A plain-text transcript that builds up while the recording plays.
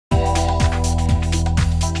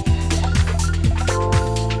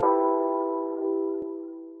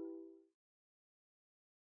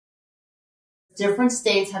different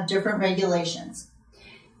states have different regulations.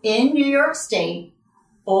 In New York State,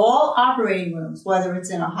 all operating rooms, whether it's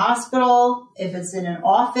in a hospital, if it's in an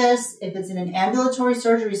office, if it's in an ambulatory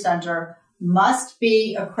surgery center, must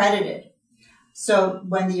be accredited. So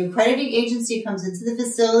when the accrediting agency comes into the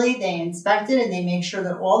facility, they inspect it and they make sure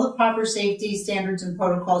that all the proper safety standards and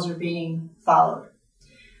protocols are being followed.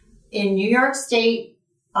 In New York State,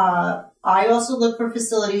 I also look for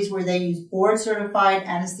facilities where they use board-certified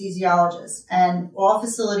anesthesiologists, and all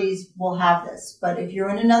facilities will have this. But if you're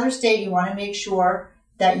in another state, you want to make sure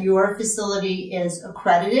that your facility is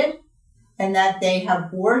accredited and that they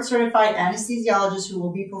have board-certified anesthesiologists who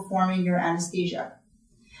will be performing your anesthesia.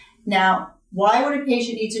 Now, why would a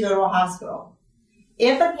patient need to go to a hospital?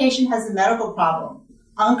 If a patient has a medical problem,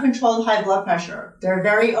 uncontrolled high blood pressure, they're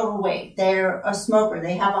very overweight, they're a smoker,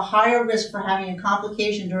 they have a higher risk for having a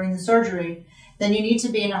complication during the surgery, then you need to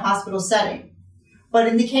be in a hospital setting. But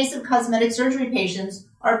in the case of cosmetic surgery patients,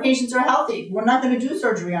 our patients are healthy. We're not going to do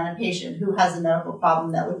surgery on a patient who has a medical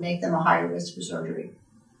problem that would make them a higher risk for surgery.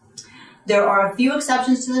 There are a few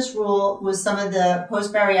exceptions to this rule with some of the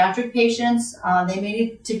post-bariatric patients. They may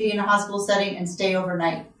need to be in a hospital setting and stay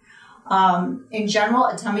overnight. In general,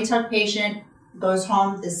 a tummy tuck patient goes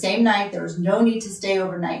home the same night. There is no need to stay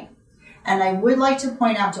overnight. And I would like to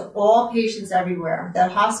point out to all patients everywhere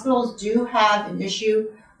that hospitals do have an issue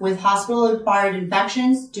with hospital-acquired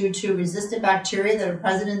infections due to resistant bacteria that are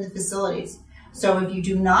present in the facilities. So if you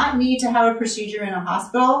do not need to have a procedure in a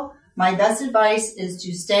hospital, my best advice is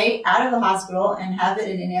to stay out of the hospital and have it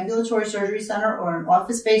in an ambulatory surgery center or an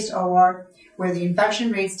office-based OR where the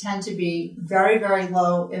infection rates tend to be very, very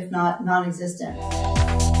low, if not non-existent.